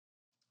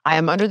I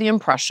am under the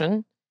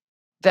impression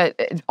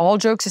that, all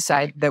jokes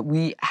aside, that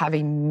we have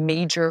a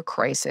major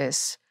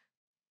crisis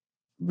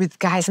with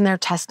guys and their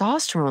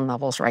testosterone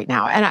levels right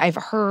now. And I've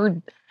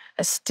heard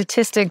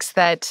statistics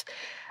that,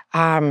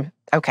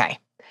 okay,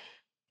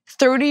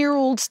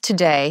 30-year-olds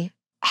today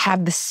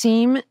have the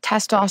same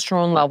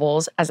testosterone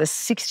levels as a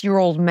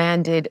 60-year-old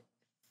man did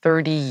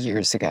 30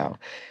 years ago.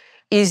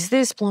 Is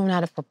this blown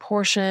out of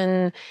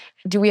proportion?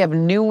 Do we have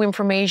new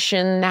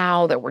information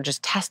now that we're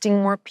just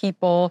testing more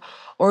people?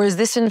 Or is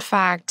this, in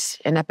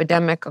fact, an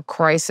epidemic, a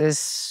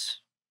crisis?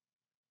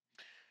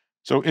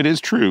 So it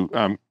is true.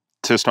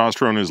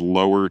 Testosterone is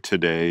lower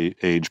today,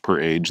 age per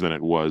age, than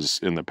it was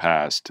in the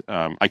past.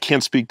 I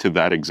can't speak to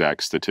that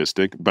exact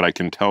statistic, but I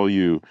can tell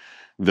you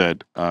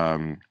that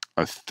a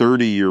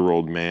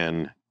 30-year-old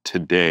man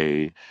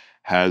today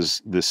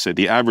has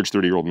the average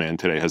 30-year-old man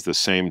today has the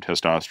same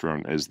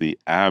testosterone as the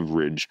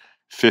average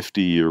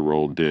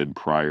 50-year-old did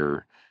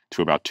prior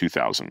to about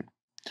 2000.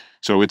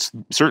 So it's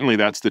certainly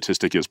that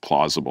statistic is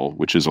plausible,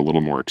 which is a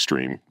little more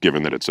extreme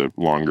given that it's a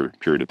longer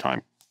period of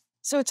time.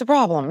 So it's a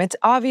problem. It's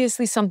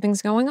obviously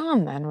something's going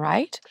on then,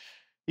 right?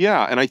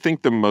 Yeah, and I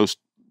think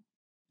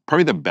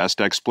probably the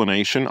best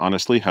explanation,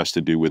 honestly, has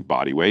to do with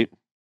body weight.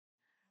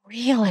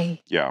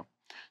 Really? Yeah.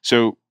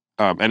 So,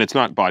 and it's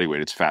not body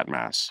weight, it's fat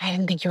mass. I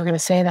didn't think you were going to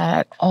say that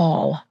at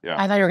all.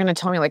 Yeah. I thought you were going to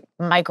tell me like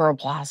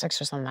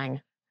microplastics or something.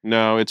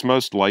 No, it's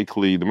most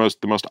likely the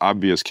most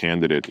obvious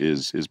candidate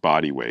is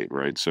body weight,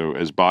 right? So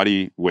as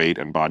body weight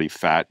and body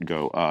fat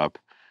go up,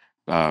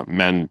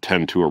 men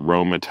tend to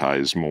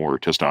aromatize more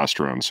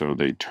testosterone, so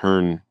they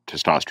turn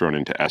testosterone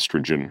into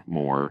estrogen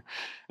more.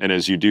 And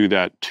as you do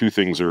that, two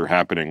things are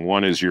happening.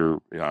 One is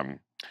you're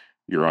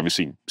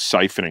obviously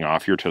siphoning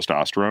off your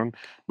testosterone,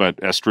 but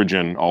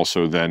estrogen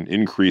also then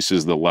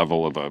increases the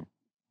level of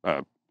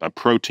a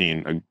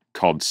protein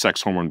called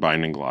sex hormone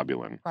binding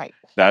globulin. Right.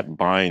 That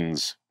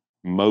binds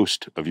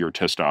most of your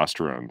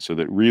testosterone, so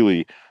that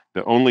really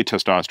the only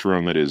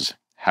testosterone that is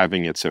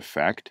having its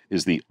effect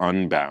is the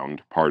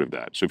unbound part of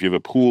that. So if you have a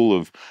pool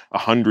of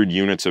 100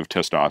 units of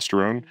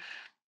testosterone,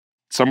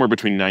 somewhere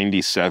between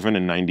 97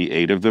 and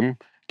 98 of them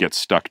get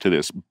stuck to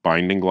this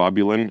binding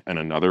globulin and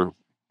another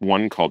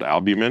one called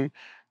albumin.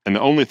 And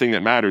the only thing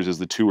that matters is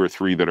the 2 or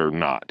 3 that are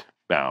not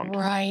bound.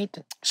 Right.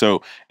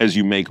 So as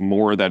you make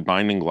more of that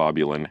binding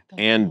globulin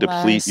and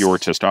deplete your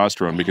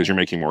testosterone because you're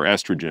making more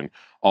estrogen,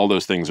 all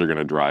those things are going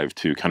to drive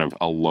to kind of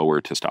a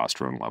lower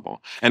testosterone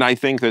level. And I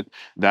think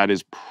that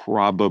is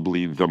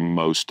probably the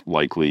most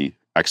likely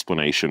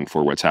explanation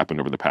for what's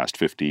happened over the past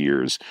 50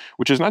 years,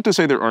 which is not to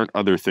say there aren't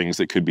other things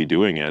that could be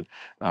doing it.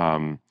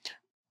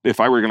 If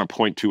I were going to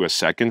point to a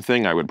second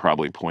thing, I would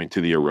probably point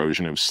to the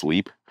erosion of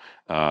sleep.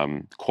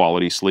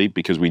 Quality sleep,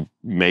 because we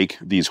make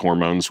these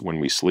hormones when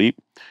we sleep.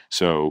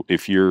 So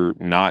if you're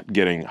not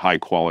getting high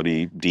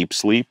quality deep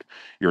sleep,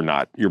 your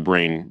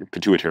brain,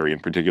 pituitary in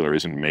particular,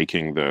 isn't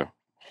making the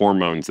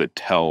hormones that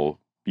tell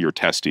your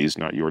testes,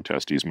 not your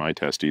testes, my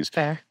testes,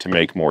 Fair. to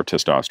make more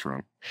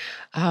testosterone.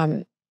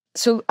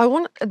 So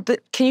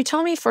can you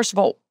tell me, first of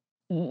all,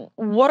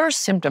 what are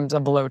symptoms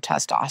of low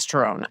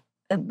testosterone?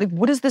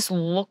 What does this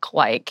look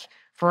like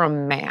for a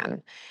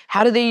man?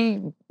 How do they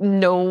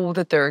know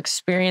that they're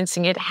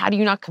experiencing it? How do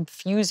you not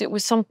confuse it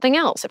with something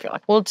else? If you're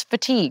like, well, it's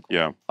fatigue.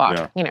 Yeah.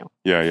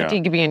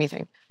 Fatigue could be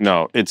anything.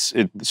 No,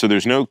 so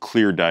there's no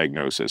clear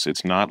diagnosis.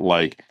 It's not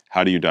like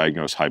how do you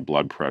diagnose high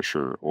blood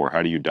pressure or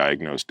how do you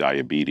diagnose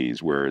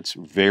diabetes, where it's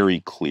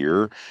very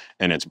clear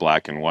and it's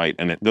black and white.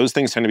 And those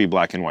things tend to be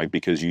black and white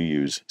because you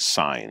use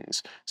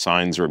signs.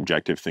 Signs are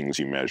objective things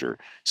you measure.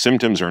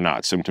 Symptoms are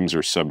not. Symptoms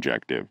are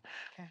subjective.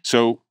 Okay.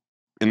 So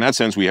in that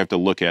sense, we have to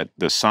look at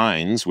the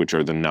signs, which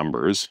are the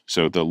numbers.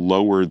 So the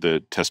lower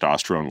the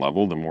testosterone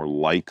level, the more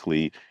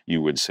likely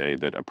you would say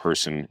that a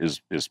person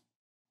is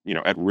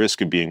at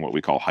risk of being what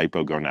we call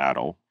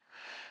hypogonadal.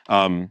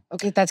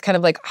 Okay, that's kind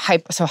of like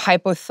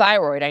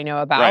hypothyroid I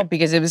know about, right,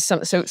 because it was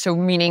so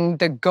meaning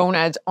the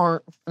gonads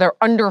they're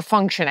under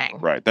functioning.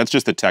 Right. That's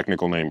just the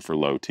technical name for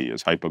low T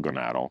is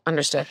hypogonadal.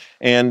 Understood.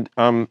 And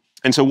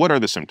so what are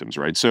the symptoms,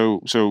 right?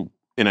 So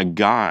in a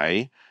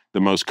guy, the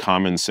most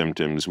common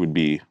symptoms would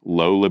be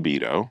low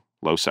libido,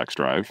 low sex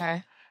drive,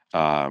 okay,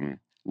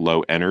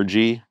 low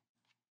energy,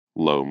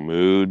 low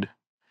mood,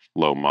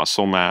 low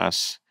muscle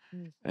mass,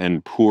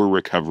 and poor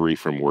recovery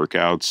from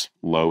workouts,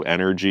 low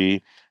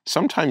energy,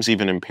 sometimes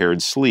even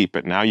impaired sleep.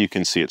 But now you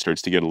can see it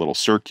starts to get a little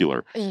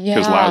circular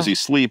because lousy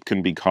sleep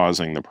can be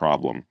causing the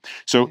problem.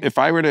 So if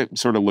I were to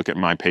sort of look at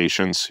my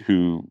patients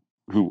who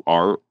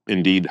are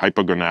indeed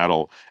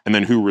hypogonadal and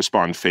then who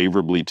respond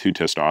favorably to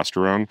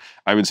testosterone,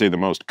 I would say the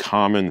most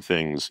common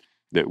things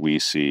that we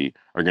see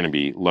are going to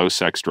be low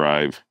sex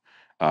drive,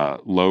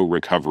 low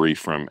recovery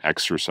from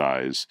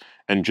exercise,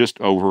 and just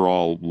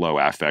overall low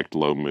affect,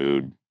 low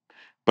mood.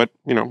 But,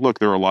 look,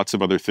 there are lots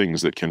of other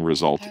things that can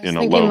result in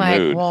a low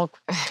mood. Well,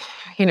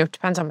 it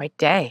depends on my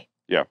day.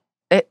 Yeah.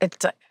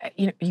 It's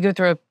you go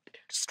through a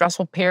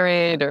stressful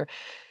period or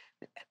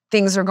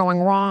things are going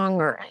wrong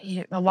or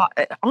a lot.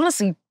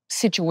 Honestly,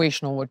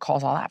 situational would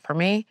cause all that for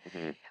me.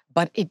 Mm-hmm.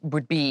 But it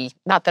would be,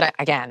 not that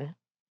again,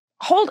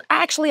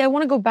 Actually, I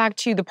want to go back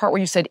to the part where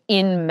you said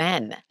in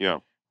men. Yeah.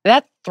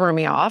 That threw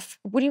me off.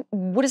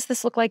 What does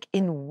this look like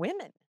in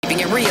women? Keeping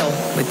it real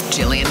with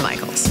Jillian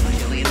Michaels.